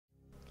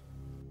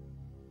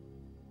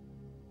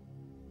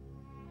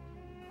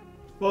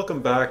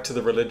Welcome back to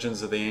the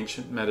Religions of the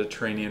Ancient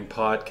Mediterranean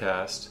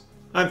podcast.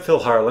 I'm Phil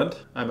Harland.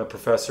 I'm a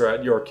professor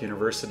at York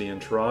University in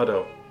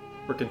Toronto.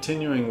 We're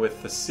continuing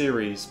with the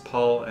series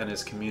Paul and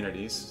His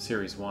Communities,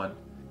 Series 1.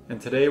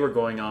 And today we're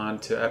going on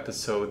to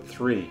Episode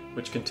 3,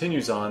 which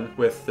continues on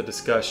with the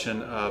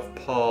discussion of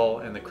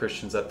Paul and the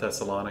Christians at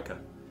Thessalonica.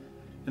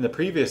 In the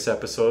previous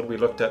episode, we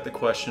looked at the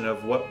question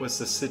of what was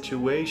the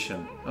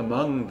situation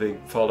among the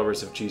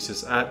followers of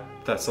Jesus at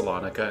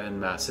Thessalonica and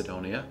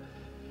Macedonia,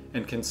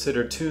 and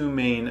considered two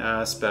main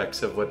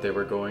aspects of what they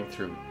were going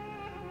through.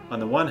 On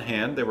the one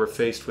hand, they were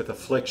faced with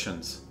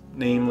afflictions,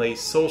 namely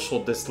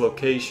social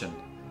dislocation.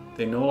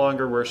 They no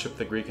longer worshiped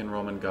the Greek and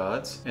Roman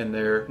gods, and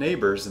their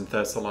neighbors in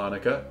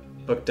Thessalonica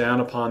looked down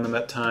upon them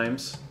at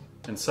times,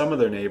 and some of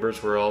their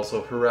neighbors were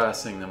also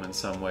harassing them in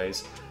some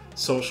ways,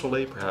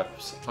 socially,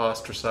 perhaps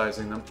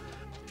ostracizing them.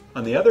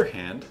 On the other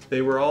hand,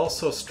 they were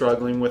also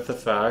struggling with the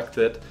fact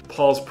that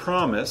Paul's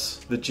promise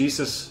that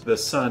Jesus, the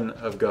Son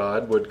of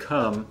God, would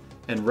come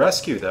and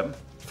rescue them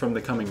from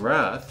the coming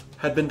wrath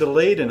had been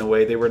delayed in a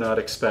way they were not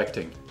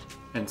expecting.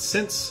 And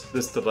since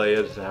this delay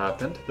had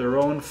happened, their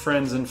own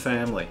friends and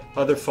family,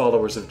 other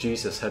followers of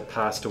Jesus, had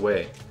passed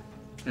away.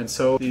 And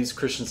so these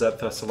Christians at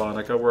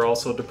Thessalonica were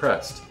also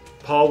depressed.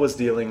 Paul was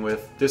dealing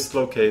with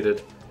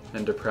dislocated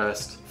and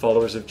depressed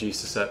followers of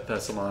Jesus at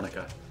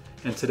Thessalonica.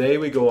 And today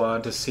we go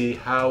on to see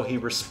how he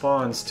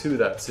responds to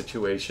that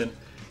situation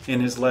in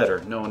his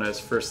letter, known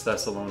as 1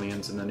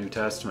 Thessalonians in the New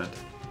Testament.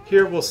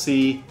 Here we'll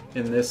see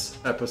in this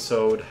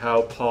episode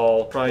how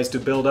Paul tries to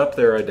build up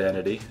their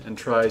identity and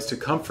tries to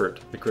comfort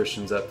the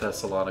Christians at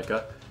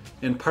Thessalonica,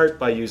 in part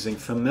by using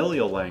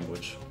familial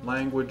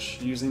language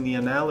using the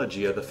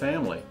analogy of the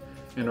family,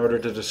 in order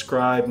to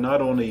describe not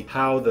only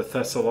how the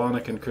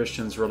Thessalonican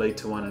Christians relate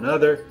to one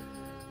another,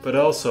 but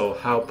also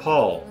how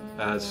Paul,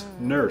 as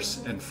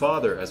nurse and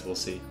father, as we'll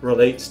see,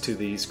 relates to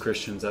these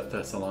Christians at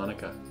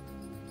Thessalonica.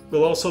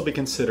 We'll also be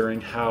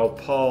considering how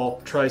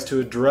Paul tries to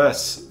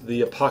address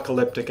the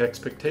apocalyptic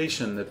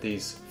expectation that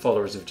these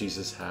followers of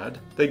Jesus had.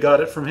 They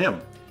got it from him.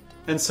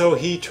 And so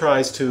he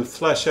tries to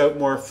flesh out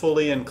more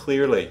fully and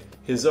clearly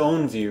his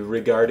own view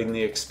regarding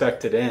the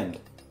expected end.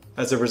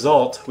 As a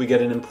result, we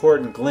get an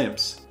important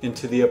glimpse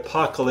into the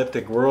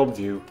apocalyptic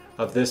worldview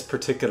of this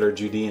particular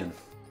Judean.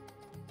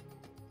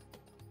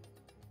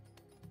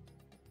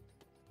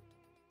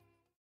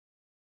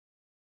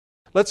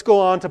 Let's go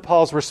on to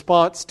Paul's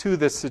response to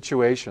this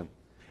situation.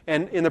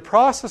 And in the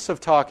process of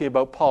talking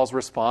about Paul's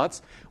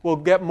response, we'll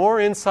get more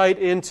insight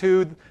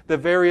into the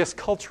various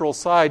cultural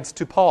sides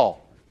to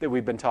Paul that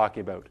we've been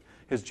talking about.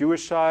 His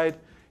Jewish side,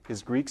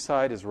 his Greek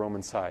side, his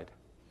Roman side.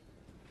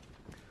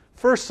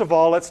 First of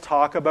all, let's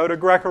talk about a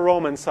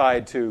Greco-Roman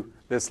side to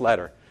this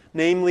letter,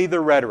 namely the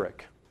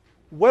rhetoric.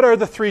 What are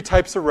the three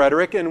types of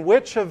rhetoric, and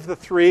which of the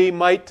three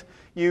might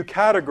you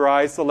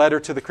categorize the letter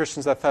to the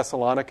Christians at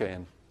Thessalonica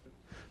in?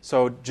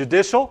 So,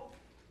 judicial,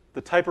 the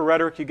type of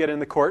rhetoric you get in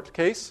the court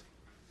case.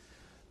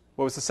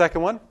 What was the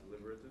second one?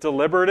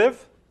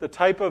 Deliberative, the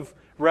type of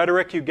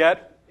rhetoric you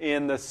get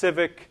in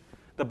the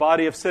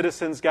body of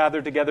citizens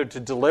gathered together to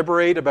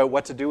deliberate about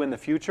what to do in the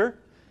future.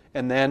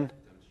 And then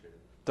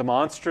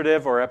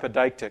demonstrative or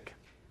epideictic,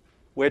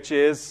 which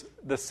is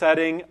the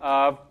setting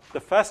of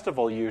the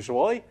festival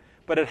usually,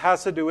 but it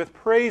has to do with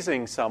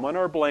praising someone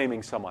or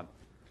blaming someone.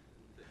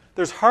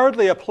 There's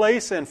hardly a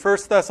place in 1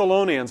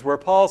 Thessalonians where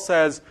Paul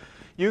says,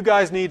 you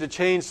guys need to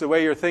change the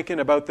way you're thinking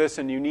about this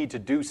and you need to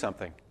do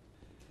something.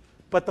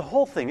 But the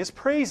whole thing is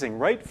praising,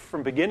 right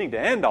from beginning to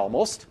end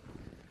almost.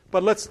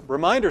 But let's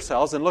remind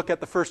ourselves and look at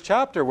the first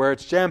chapter where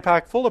it's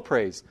jam-packed full of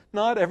praise.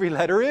 Not every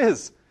letter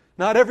is.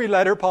 Not every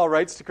letter Paul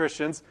writes to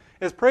Christians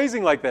is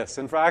praising like this.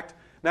 In fact,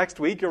 next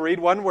week you'll read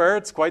one where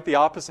it's quite the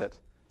opposite.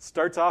 It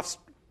starts off,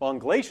 in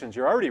Galatians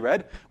you already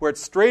read, where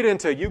it's straight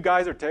into you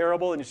guys are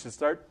terrible and you should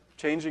start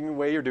changing the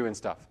way you're doing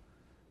stuff.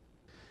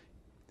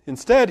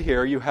 Instead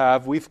here you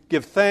have, we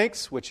give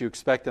thanks, which you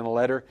expect in a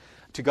letter,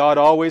 to God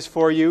always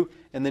for you.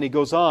 And then he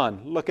goes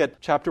on. Look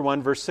at chapter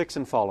 1, verse 6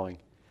 and following.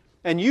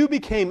 And you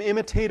became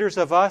imitators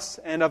of us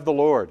and of the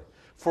Lord,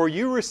 for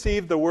you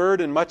received the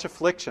word in much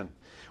affliction,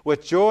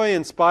 with joy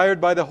inspired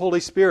by the Holy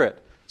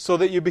Spirit, so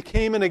that you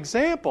became an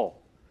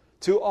example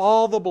to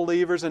all the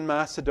believers in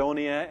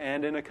Macedonia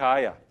and in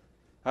Achaia.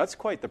 That's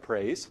quite the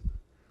praise.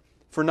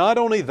 For not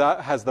only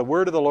that has the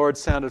word of the Lord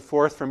sounded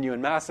forth from you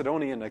in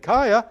Macedonia and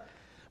Achaia,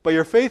 but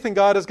your faith in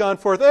God has gone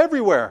forth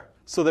everywhere,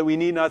 so that we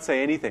need not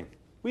say anything.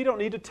 We don't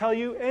need to tell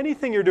you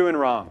anything you're doing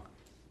wrong.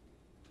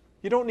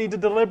 You don't need to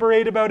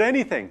deliberate about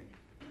anything,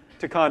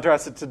 to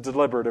contrast it to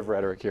deliberative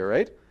rhetoric here,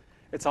 right?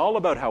 It's all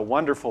about how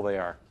wonderful they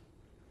are.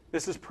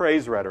 This is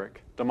praise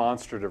rhetoric,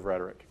 demonstrative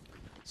rhetoric.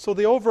 So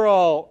the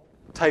overall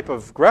type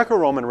of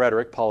Greco-Roman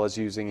rhetoric Paul is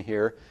using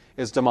here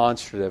is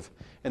demonstrative.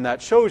 And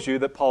that shows you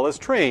that Paul is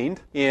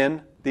trained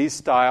in these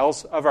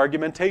styles of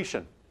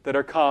argumentation that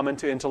are common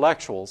to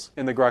intellectuals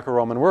in the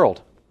Greco-Roman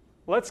world.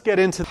 Let's get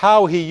into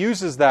how he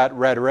uses that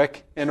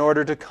rhetoric in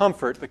order to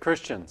comfort the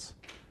Christians.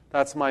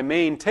 That's my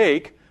main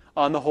take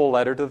on the whole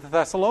letter to the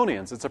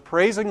Thessalonians. It's a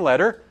praising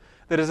letter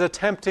that is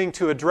attempting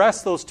to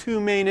address those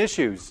two main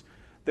issues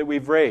that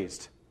we've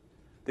raised.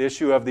 The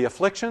issue of the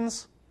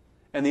afflictions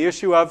and the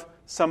issue of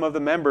some of the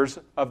members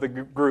of the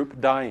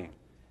group dying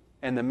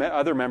and the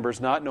other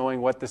members not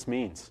knowing what this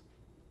means.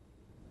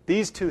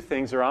 These two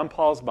things are on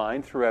Paul's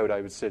mind throughout,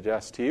 I would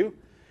suggest to you.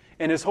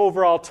 And his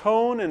overall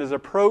tone and his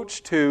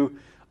approach to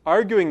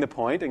arguing the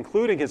point,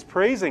 including his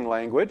praising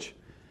language,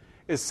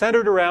 is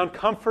centered around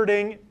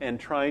comforting and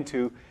trying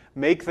to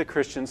make the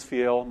Christians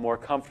feel more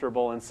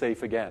comfortable and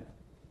safe again.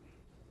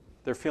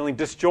 They're feeling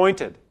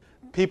disjointed.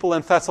 People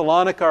in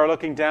Thessalonica are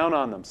looking down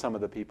on them, some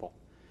of the people,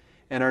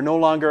 and are no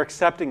longer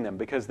accepting them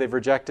because they've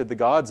rejected the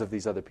gods of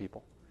these other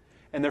people.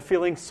 And they're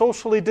feeling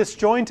socially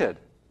disjointed.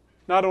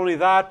 Not only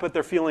that, but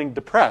they're feeling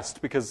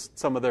depressed because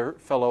some of their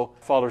fellow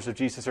followers of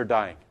Jesus are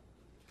dying.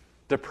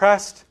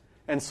 Depressed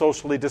and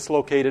socially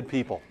dislocated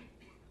people.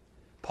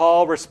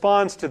 Paul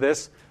responds to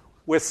this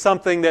with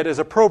something that is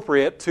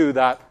appropriate to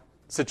that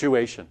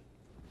situation.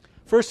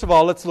 First of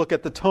all, let's look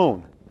at the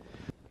tone.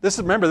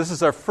 Remember, this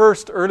is our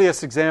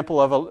earliest example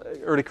of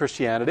early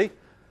Christianity.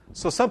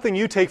 So something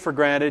you take for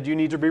granted, you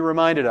need to be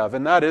reminded of,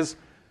 and that is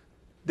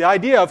the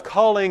idea of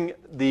calling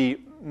the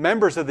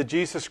members of the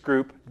Jesus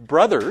group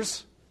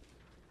brothers.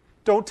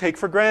 Don't take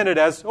for granted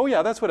as, oh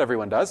yeah, that's what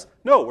everyone does.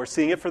 No, we're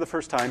seeing it for the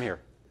first time here.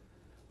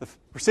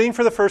 We're seeing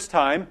for the first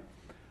time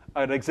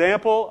an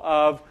example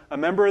of a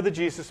member of the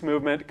Jesus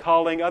movement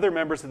calling other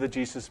members of the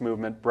Jesus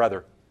movement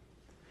brother.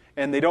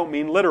 And they don't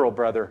mean literal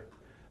brother.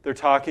 They're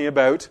talking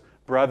about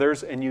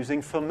brothers and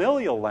using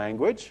familial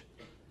language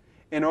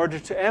in order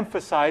to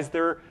emphasize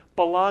their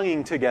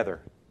belonging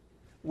together.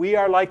 We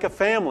are like a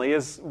family,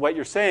 is what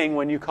you're saying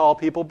when you call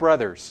people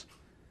brothers.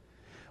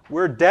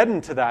 We're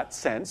deadened to that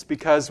sense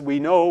because we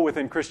know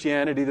within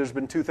Christianity there's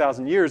been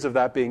 2,000 years of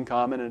that being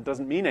common and it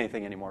doesn't mean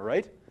anything anymore,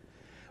 right?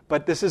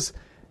 But this is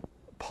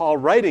Paul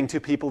writing to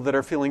people that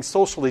are feeling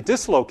socially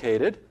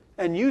dislocated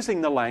and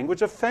using the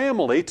language of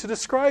family to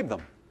describe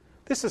them.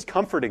 This is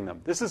comforting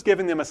them. This is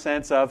giving them a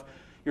sense of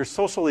you're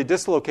socially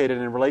dislocated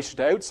in relation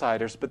to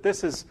outsiders, but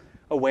this is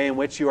a way in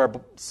which you are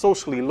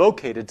socially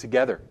located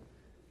together,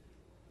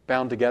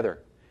 bound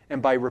together.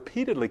 And by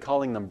repeatedly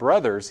calling them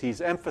brothers,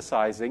 he's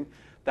emphasizing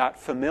that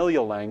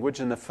familial language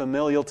and the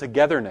familial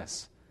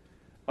togetherness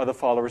of the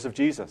followers of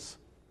Jesus.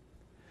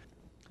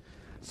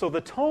 So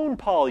the tone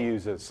Paul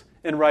uses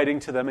in writing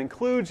to them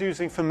includes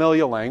using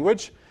familial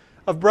language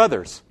of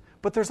brothers.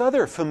 But there's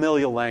other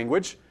familial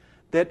language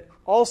that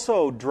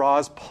also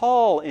draws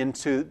Paul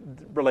into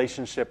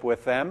relationship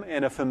with them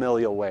in a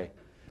familial way.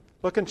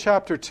 Look in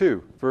chapter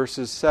 2,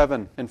 verses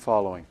 7 and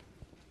following,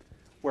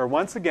 where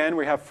once again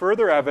we have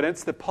further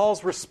evidence that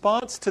Paul's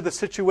response to the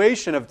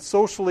situation of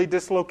socially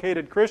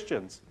dislocated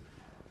Christians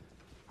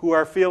who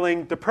are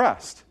feeling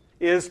depressed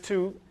is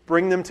to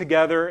bring them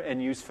together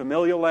and use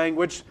familial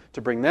language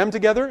to bring them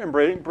together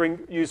and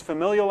use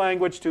familial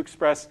language to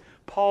express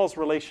Paul's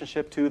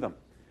relationship to them.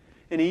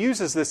 And he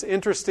uses this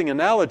interesting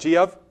analogy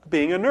of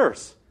being a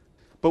nurse.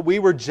 But we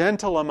were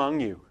gentle among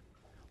you,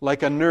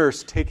 like a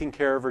nurse taking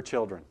care of her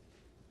children.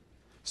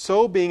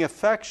 So, being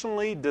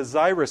affectionately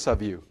desirous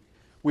of you,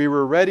 we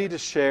were ready to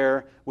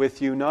share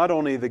with you not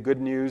only the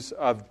good news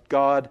of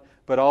God,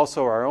 but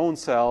also our own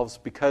selves,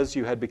 because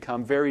you had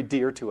become very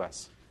dear to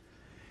us.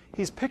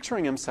 He's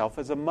picturing himself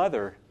as a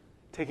mother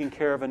taking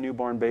care of a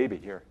newborn baby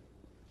here.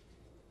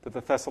 That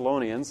the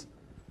Thessalonians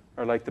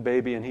are like the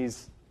baby and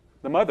he's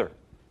the mother.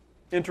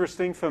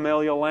 Interesting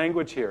familial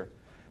language here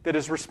that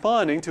is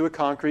responding to a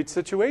concrete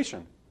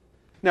situation.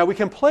 Now we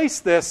can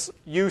place this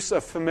use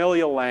of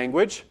familial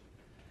language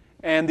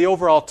and the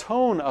overall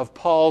tone of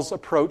Paul's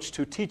approach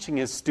to teaching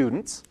his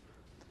students.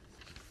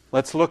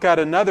 Let's look at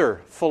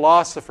another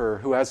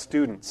philosopher who has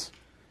students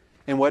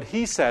and what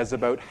he says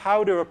about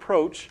how to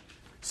approach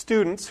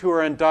students who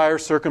are in dire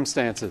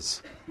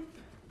circumstances.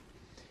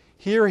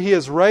 Here he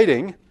is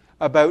writing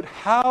about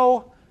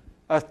how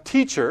a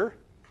teacher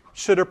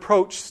should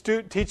approach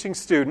teaching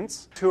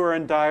students who are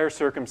in dire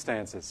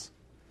circumstances.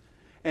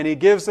 And he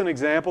gives an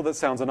example that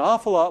sounds an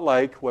awful lot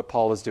like what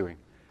Paul is doing.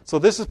 So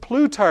this is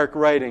Plutarch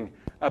writing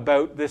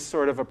about this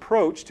sort of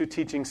approach to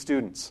teaching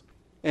students.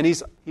 And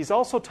he's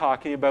also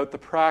talking about the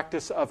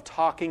practice of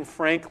talking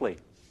frankly.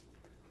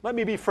 Let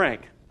me be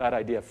frank. That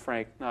idea of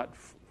frank, not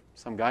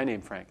some guy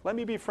named Frank. Let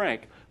me be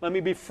frank. Let me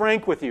be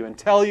frank with you and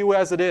tell you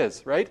as it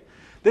is, right?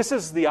 This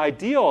is the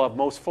ideal of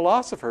most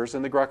philosophers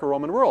in the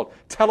Greco-Roman world.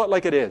 Tell it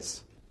like it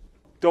is.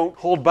 Don't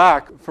hold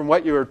back from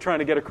what you are trying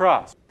to get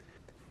across.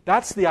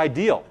 That's the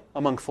ideal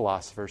among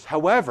philosophers.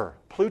 However,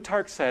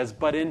 Plutarch says,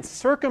 but in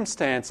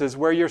circumstances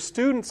where your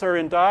students are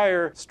in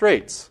dire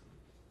straits,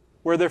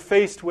 where they're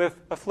faced with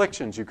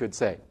afflictions, you could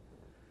say,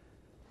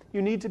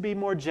 you need to be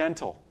more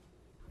gentle.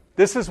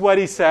 This is what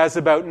he says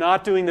about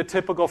not doing the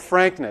typical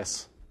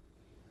frankness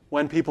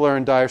when people are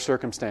in dire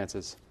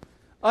circumstances.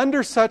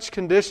 Under such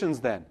conditions,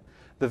 then,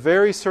 the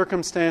very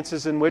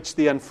circumstances in which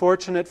the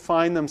unfortunate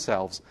find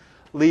themselves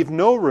leave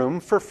no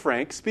room for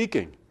frank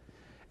speaking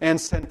and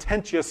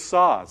sententious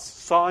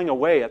sawing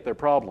away at their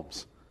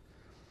problems.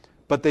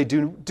 But they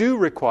do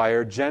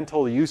require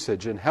gentle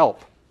usage and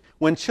help.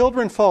 When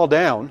children fall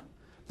down,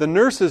 the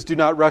nurses do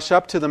not rush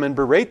up to them and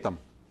berate them.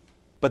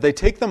 But they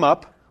take them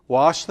up,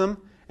 wash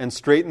them, and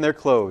straighten their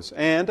clothes.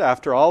 And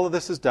after all of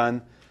this is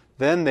done,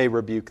 then they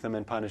rebuke them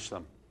and punish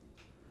them.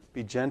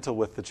 Be gentle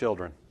with the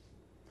children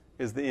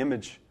is the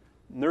image.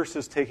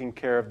 Nurses taking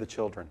care of the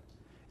children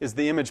is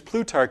the image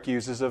Plutarch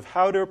uses of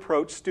how to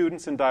approach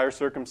students in dire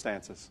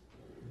circumstances.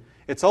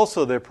 It's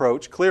also the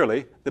approach,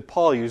 clearly, that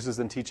Paul uses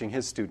in teaching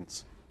his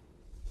students.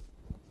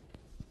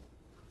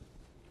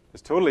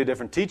 It's totally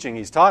different teaching.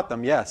 He's taught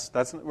them, yes.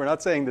 We're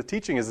not saying the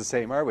teaching is the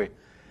same, are we?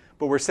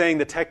 But we're saying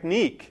the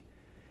technique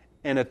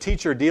in a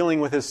teacher dealing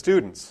with his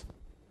students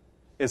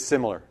is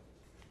similar.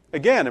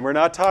 Again, and we're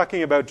not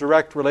talking about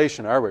direct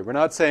relation, are we? We're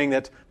not saying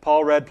that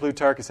Paul read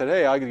Plutarch and said,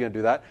 hey, I'm going to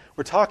do that.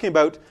 We're talking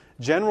about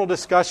general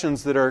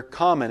discussions that are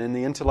common in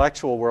the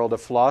intellectual world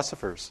of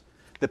philosophers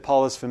that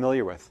Paul is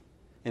familiar with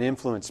and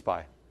influenced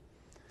by.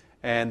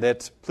 And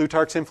that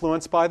Plutarch's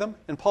influenced by them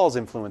and Paul's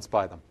influenced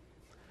by them.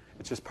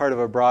 It's just part of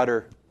a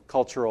broader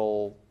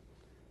cultural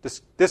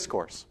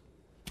discourse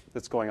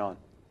that's going on.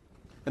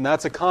 And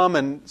that's a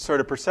common sort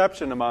of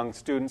perception among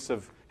students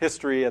of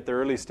history at the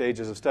early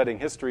stages of studying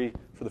history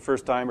for the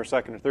first time or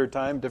second or third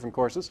time, different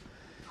courses.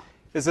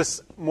 Is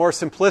this more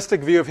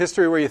simplistic view of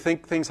history where you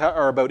think things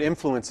are about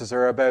influences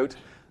or about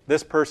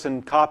this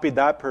person copied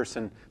that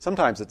person?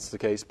 Sometimes it's the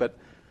case, but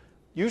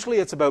usually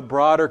it's about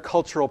broader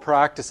cultural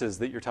practices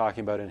that you're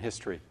talking about in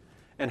history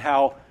and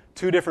how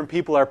two different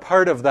people are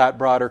part of that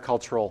broader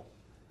cultural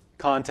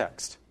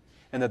context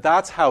and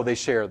that's how they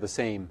share the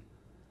same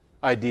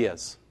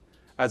ideas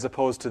as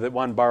opposed to that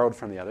one borrowed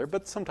from the other.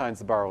 But sometimes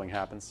the borrowing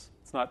happens.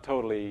 It's not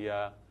totally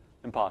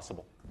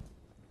impossible.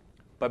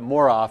 But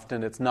more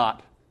often it's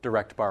not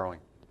direct borrowing.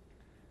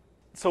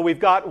 So we've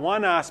got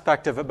one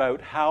aspect of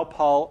about how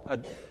Paul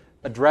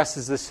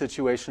addresses this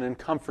situation and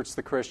comforts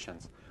the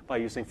Christians by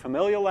using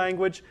familial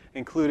language,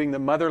 including the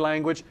mother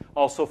language,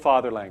 also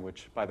father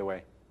language, by the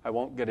way. I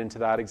won't get into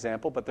that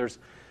example, but there's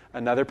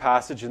another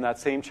passage in that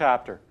same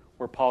chapter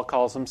where Paul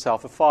calls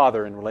himself a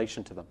father in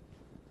relation to them.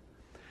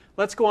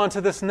 Let's go on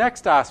to this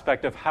next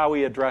aspect of how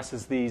he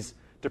addresses these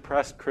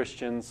depressed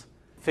Christians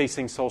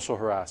facing social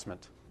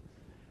harassment.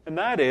 And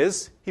that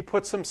is, he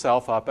puts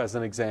himself up as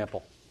an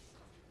example.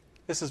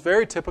 This is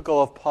very typical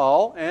of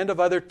Paul and of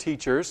other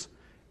teachers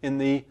in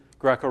the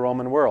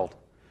Greco-Roman world.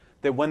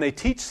 That when they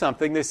teach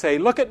something, they say,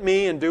 look at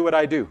me and do what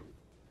I do.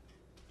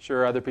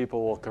 Sure, other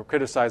people will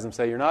criticize them,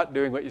 say, you're not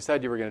doing what you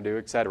said you were going to do,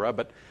 etc.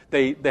 But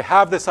they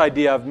have this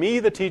idea of me,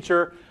 the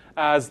teacher,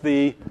 as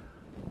the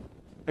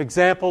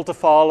example to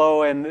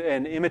follow and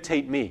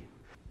imitate me.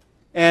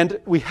 And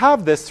we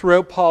have this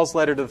throughout Paul's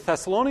letter to the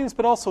Thessalonians,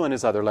 but also in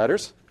his other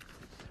letters.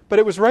 But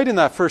it was right in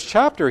that first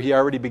chapter he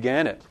already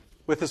began it.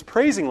 With his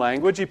praising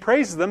language, he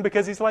praises them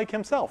because he's like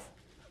himself.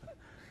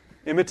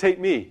 Imitate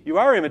me. You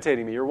are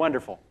imitating me. You're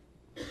wonderful.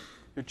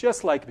 You're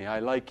just like me. I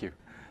like you.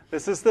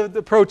 This is the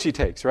approach he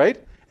takes,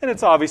 right? And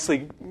it's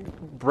obviously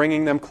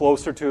bringing them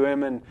closer to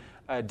him and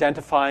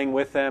identifying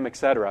with them,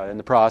 etc. in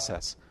the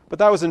process. But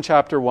that was in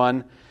chapter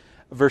 1,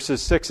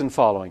 verses 6 and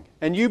following.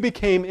 And you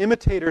became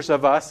imitators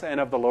of us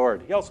and of the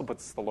Lord. He also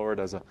puts the Lord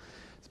as a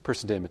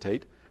person to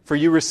imitate. For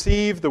you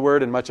received the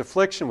word in much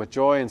affliction with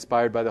joy,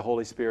 inspired by the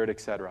Holy Spirit,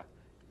 etc.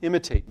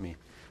 Imitate me.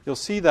 You'll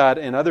see that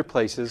in other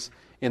places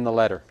in the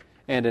letter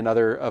and in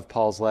other of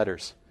Paul's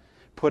letters,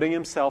 putting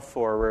himself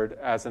forward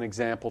as an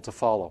example to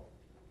follow.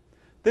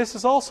 This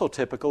is also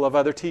typical of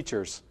other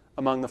teachers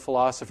among the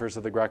philosophers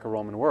of the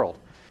Greco-Roman world.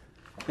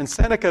 And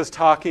Seneca is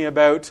talking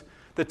about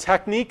the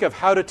technique of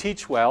how to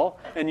teach well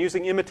and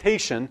using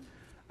imitation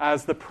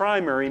as the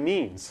primary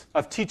means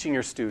of teaching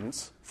your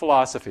students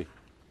philosophy.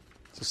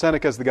 So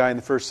Seneca is the guy in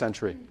the first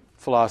century,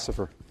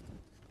 philosopher.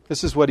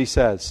 This is what he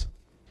says.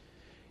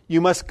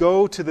 You must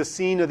go to the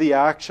scene of the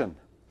action.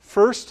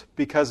 First,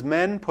 because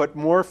men put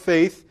more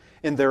faith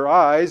in their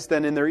eyes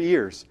than in their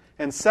ears.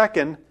 And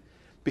second,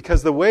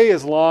 because the way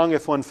is long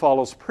if one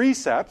follows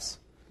precepts,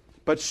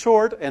 but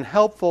short and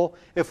helpful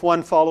if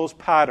one follows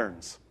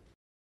patterns.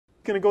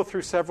 I'm going to go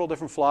through several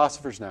different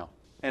philosophers now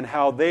and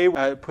how they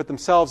put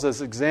themselves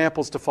as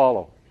examples to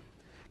follow.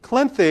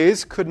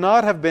 Cleanthes could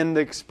not have been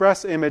the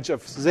express image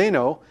of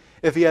Zeno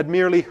if he had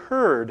merely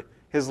heard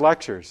his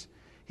lectures.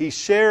 He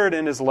shared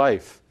in his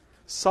life,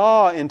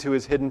 saw into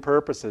his hidden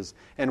purposes,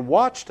 and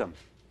watched him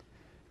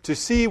to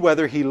see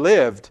whether he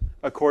lived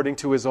according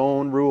to his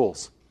own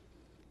rules.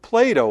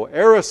 Plato,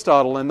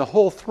 Aristotle, and the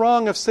whole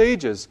throng of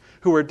sages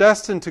who were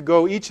destined to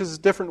go each his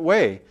different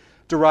way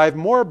derived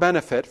more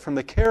benefit from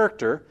the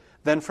character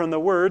than from the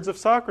words of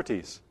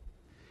Socrates.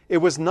 It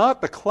was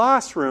not the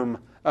classroom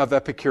of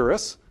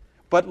Epicurus,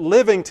 but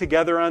living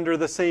together under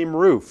the same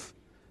roof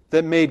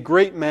that made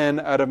great men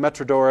out of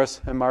Metrodorus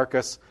and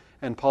Marcus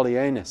and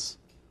Polyaenus.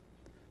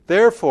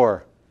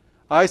 Therefore,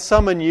 I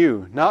summon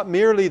you, not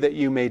merely that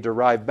you may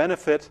derive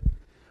benefit,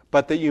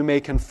 but that you may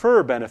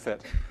confer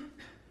benefit,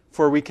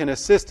 for we can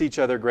assist each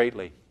other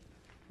greatly.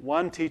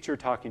 One teacher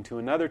talking to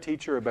another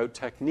teacher about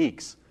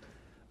techniques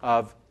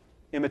of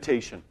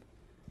imitation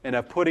and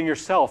of putting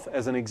yourself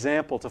as an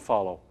example to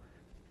follow.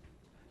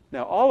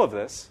 Now, all of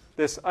this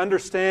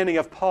understanding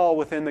of Paul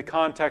within the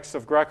context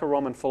of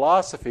Greco-Roman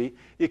philosophy,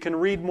 you can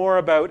read more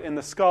about in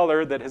the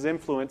scholar that has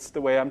influenced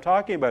the way I'm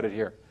talking about it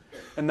here.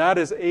 And that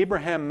is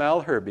Abraham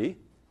Malherbe,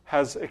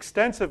 has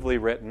extensively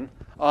written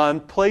on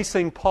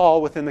placing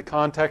Paul within the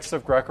context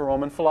of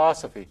Greco-Roman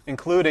philosophy,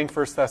 including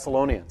 1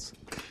 Thessalonians.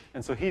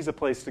 And so he's a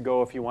place to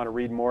go if you want to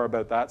read more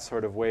about that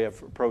sort of way of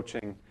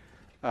approaching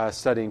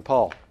studying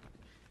Paul.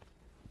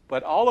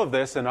 But all of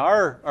this in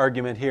our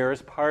argument here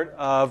is part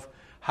of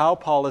how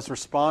Paul is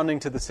responding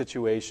to the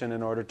situation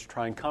in order to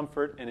try and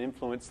comfort and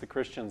influence the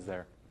Christians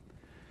there.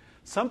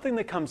 Something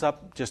that comes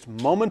up just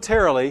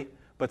momentarily,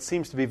 but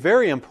seems to be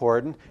very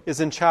important,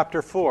 is in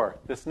chapter 4,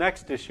 this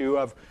next issue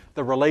of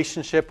the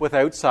relationship with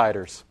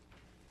outsiders.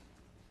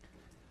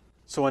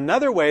 So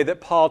another way that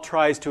Paul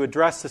tries to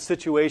address the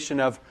situation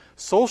of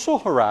social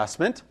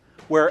harassment,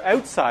 where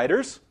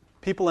outsiders,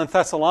 people in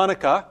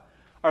Thessalonica,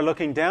 are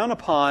looking down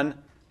upon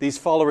these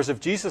followers of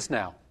Jesus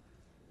now.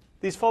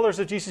 These followers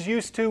of Jesus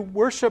used to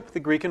worship the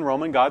Greek and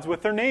Roman gods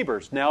with their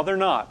neighbors. Now they're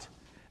not.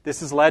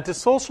 This has led to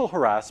social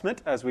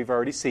harassment, as we've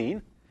already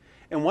seen.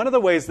 And one of the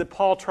ways that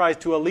Paul tries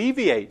to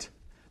alleviate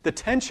the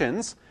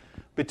tensions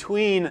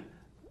between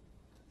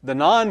the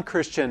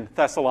non-Christian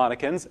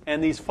Thessalonians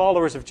and these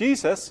followers of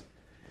Jesus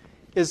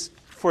is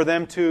for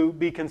them to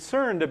be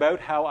concerned about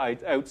how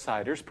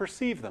outsiders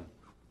perceive them.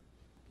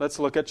 Let's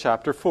look at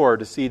chapter 4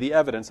 to see the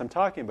evidence I'm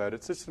talking about.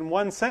 It's just in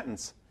one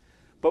sentence.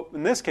 But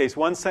in this case,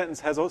 one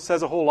sentence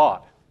says a whole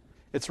lot.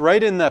 It's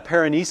right in the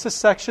paranesis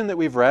section that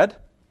we've read.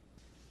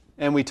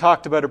 And we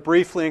talked about it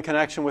briefly in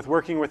connection with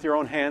working with your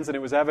own hands, and it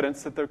was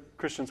evidence that the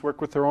Christians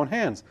work with their own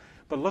hands.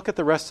 But look at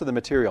the rest of the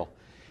material.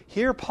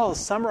 Here Paul is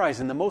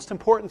summarizing the most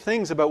important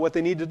things about what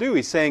they need to do.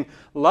 He's saying,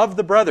 love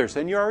the brothers,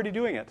 and you're already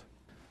doing it.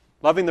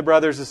 Loving the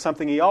brothers is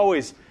something he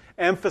always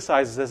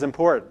emphasizes as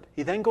important.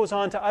 He then goes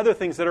on to other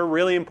things that are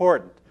really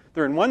important.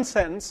 They're in one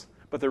sentence,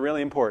 but they're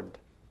really important.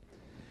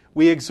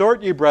 We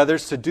exhort you,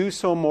 brothers, to do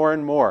so more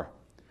and more,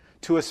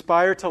 to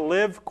aspire to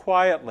live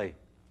quietly.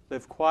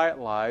 Live quiet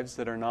lives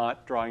that are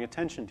not drawing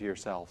attention to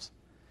yourselves.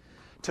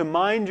 To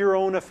mind your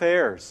own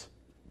affairs.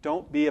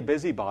 Don't be a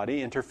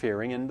busybody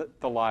interfering in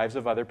the lives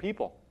of other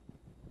people.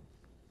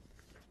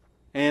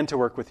 And to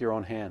work with your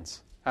own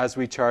hands, as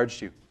we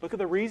charged you. Look at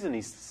the reason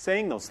he's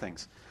saying those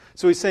things.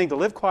 So he's saying to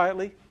live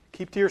quietly,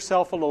 keep to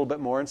yourself a little bit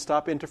more, and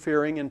stop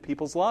interfering in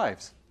people's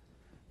lives.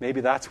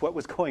 Maybe that's what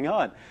was going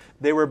on.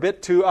 They were a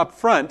bit too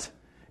upfront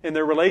in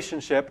their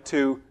relationship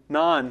to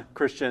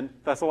non-Christian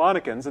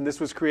Thessalonians, and this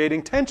was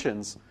creating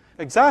tensions,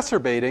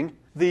 exacerbating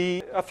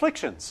the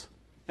afflictions,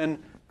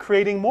 and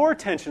creating more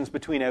tensions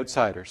between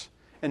outsiders.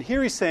 And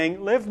here he's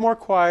saying, live more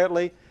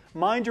quietly,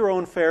 mind your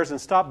own affairs, and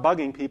stop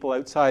bugging people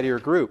outside of your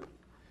group.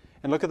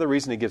 And look at the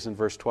reason he gives in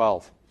verse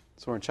 12.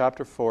 So we're in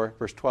chapter 4,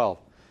 verse 12.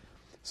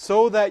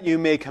 So that you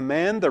may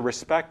command the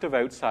respect of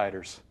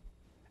outsiders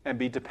and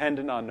be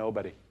dependent on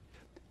nobody.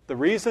 The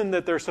reason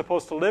that they're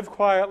supposed to live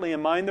quietly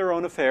and mind their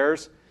own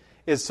affairs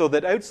is so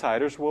that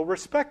outsiders will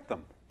respect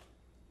them.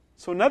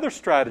 So another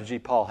strategy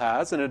Paul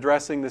has in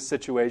addressing this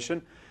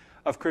situation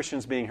of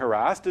Christians being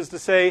harassed is to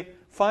say,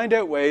 find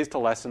out ways to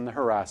lessen the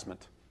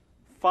harassment.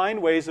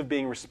 Find ways of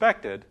being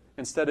respected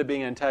instead of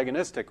being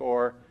antagonistic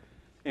or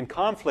in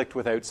conflict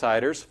with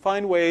outsiders.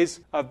 Find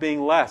ways of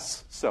being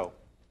less so.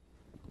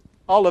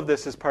 All of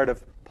this is part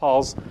of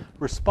Paul's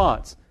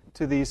response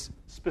to these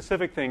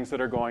specific things that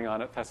are going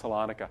on at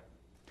Thessalonica.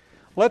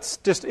 Let's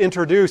just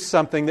introduce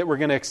something that we're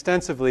going to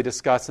extensively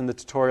discuss in the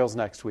tutorials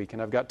next week,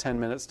 and I've got 10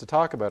 minutes to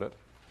talk about it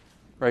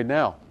right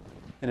now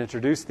and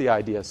introduce the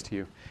ideas to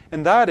you.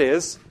 And that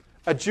is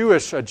a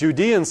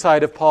Judean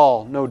side of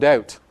Paul, no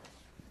doubt,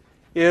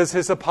 is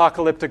his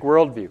apocalyptic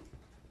worldview.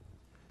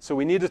 So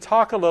we need to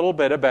talk a little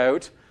bit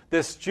about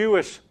this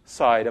Jewish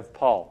side of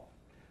Paul,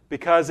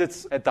 because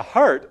it's at the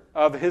heart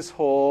of his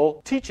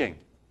whole teaching.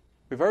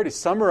 We've already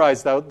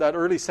summarized that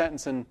early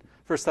sentence in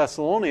 1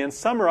 Thessalonians,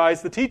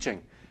 summarized the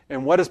teaching.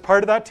 And what is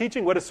part of that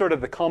teaching? What is sort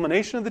of the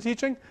culmination of the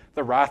teaching?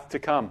 The wrath to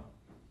come.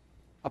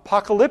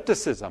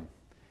 Apocalypticism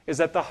is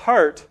at the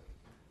heart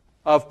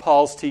of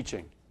Paul's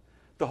teaching.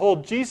 The whole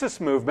Jesus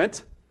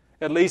movement,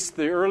 at least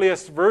the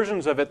earliest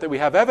versions of it that we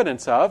have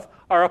evidence of,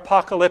 are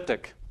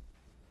apocalyptic.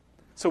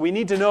 So we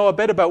need to know a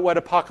bit about what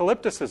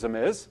apocalypticism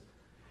is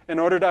in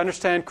order to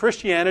understand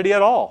Christianity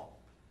at all.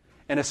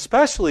 And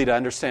especially to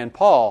understand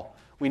Paul,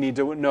 we need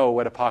to know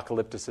what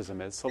apocalypticism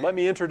is. So let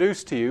me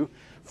introduce to you,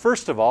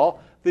 first of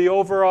all, the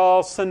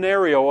overall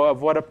scenario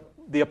of what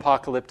the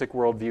apocalyptic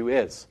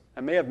worldview is.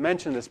 I may have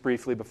mentioned this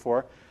briefly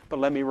before, but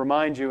let me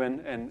remind you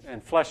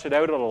and flesh it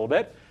out a little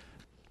bit.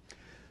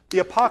 The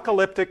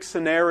apocalyptic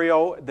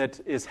scenario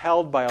that is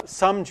held by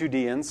some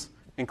Judeans,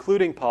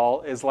 including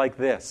Paul, is like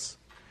this.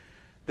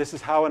 This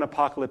is how an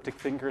apocalyptic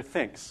thinker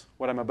thinks,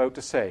 what I'm about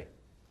to say.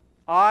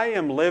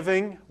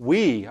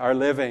 We are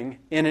living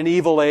in an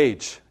evil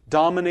age,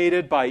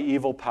 dominated by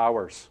evil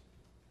powers.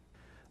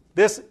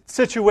 This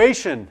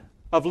situation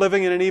of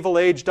living in an evil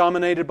age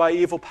dominated by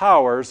evil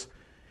powers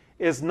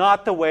is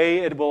not the way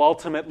it will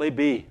ultimately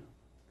be.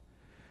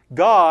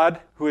 God,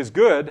 who is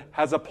good,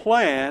 has a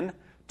plan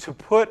to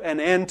put an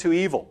end to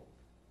evil.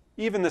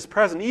 Even this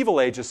present evil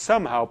age is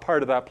somehow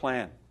part of that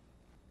plan.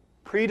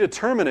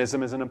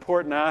 Predeterminism is an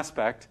important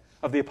aspect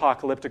of the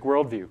apocalyptic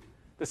worldview.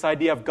 This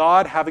idea of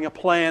God having a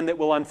plan that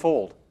will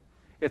unfold.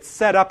 It's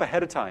set up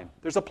ahead of time.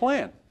 There's a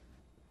plan.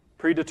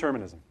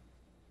 Predeterminism.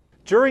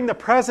 During the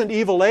present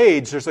evil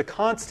age, there's a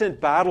constant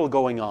battle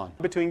going on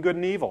between good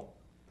and evil.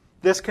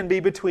 This can be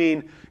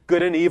between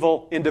good and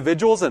evil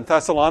individuals in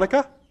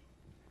Thessalonica,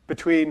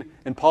 between,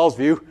 in Paul's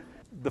view,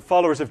 the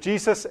followers of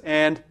Jesus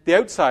and the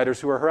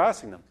outsiders who are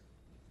harassing them.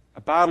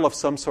 A battle of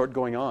some sort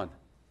going on.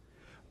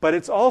 But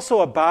it's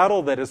also a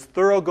battle that is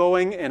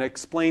thoroughgoing and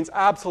explains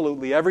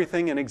absolutely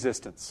everything in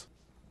existence.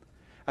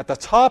 At the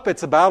top,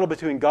 it's a battle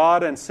between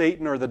God and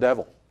Satan or the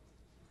devil.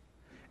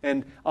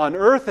 And on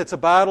earth, it's a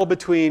battle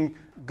between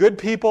good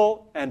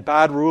people and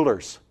bad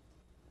rulers,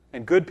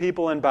 and good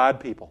people and bad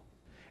people.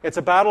 It's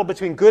a battle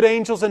between good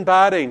angels and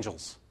bad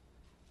angels.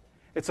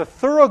 It's a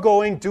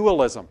thoroughgoing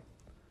dualism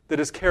that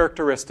is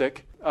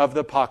characteristic of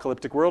the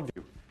apocalyptic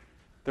worldview.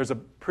 There's a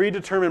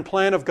predetermined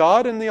plan of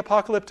God in the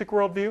apocalyptic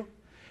worldview,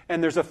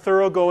 and there's a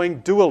thoroughgoing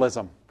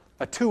dualism,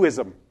 a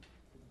twoism.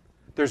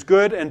 There's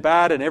good and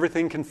bad, and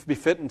everything can be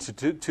fit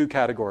into two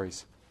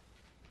categories.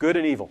 Good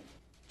and evil.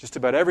 Just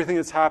about everything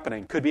that's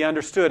happening could be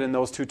understood in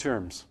those two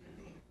terms.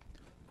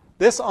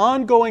 This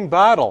ongoing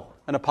battle,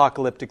 an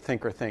apocalyptic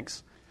thinker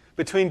thinks,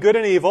 between good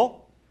and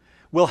evil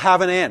will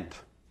have an end.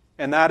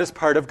 And that is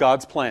part of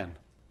God's plan,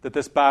 that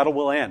this battle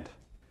will end.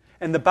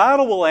 And the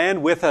battle will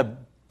end with a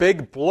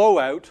big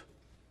blowout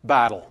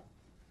battle,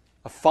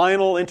 a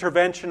final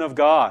intervention of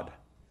God,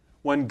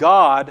 when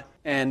God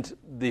and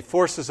the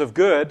forces of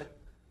good,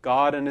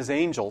 God and his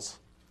angels,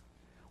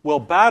 will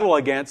battle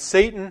against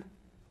Satan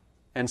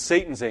and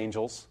Satan's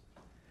angels,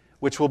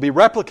 which will be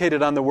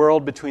replicated on the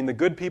world between the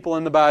good people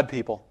and the bad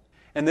people.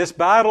 And this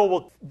battle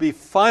will be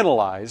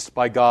finalized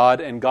by God,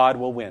 and God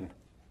will win.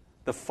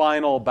 The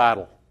final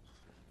battle.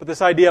 But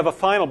this idea of a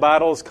final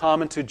battle is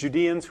common to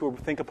Judeans who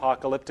think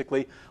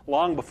apocalyptically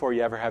long before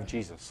you ever have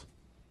Jesus.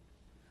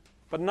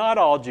 But not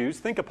all Jews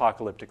think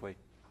apocalyptically.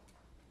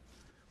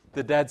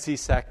 The Dead Sea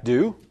sect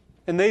do,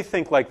 and they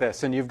think like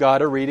this. And you've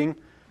got a reading.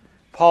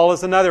 Paul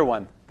is another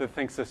one that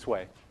thinks this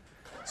way.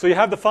 So you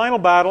have the final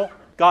battle.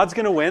 God's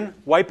going to win,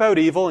 wipe out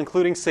evil,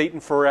 including Satan,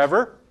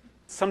 forever.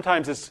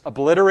 Sometimes it's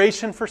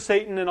obliteration for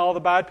Satan and all the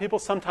bad people.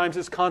 Sometimes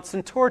it's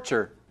constant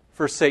torture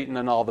for Satan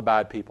and all the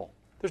bad people.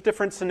 There's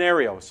different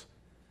scenarios.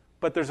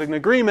 But there's an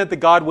agreement that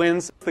God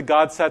wins, that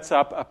God sets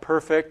up a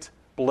perfect,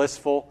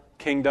 blissful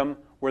kingdom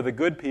where the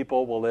good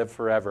people will live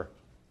forever.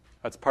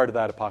 That's part of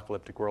that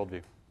apocalyptic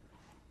worldview.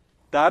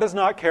 That is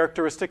not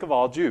characteristic of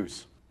all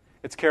Jews.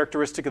 It's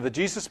characteristic of the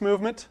Jesus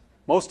movement,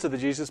 most of the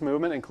Jesus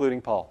movement,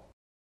 including Paul.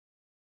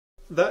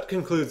 That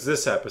concludes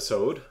this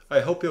episode.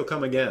 I hope you'll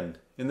come again.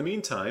 In the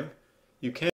meantime, you can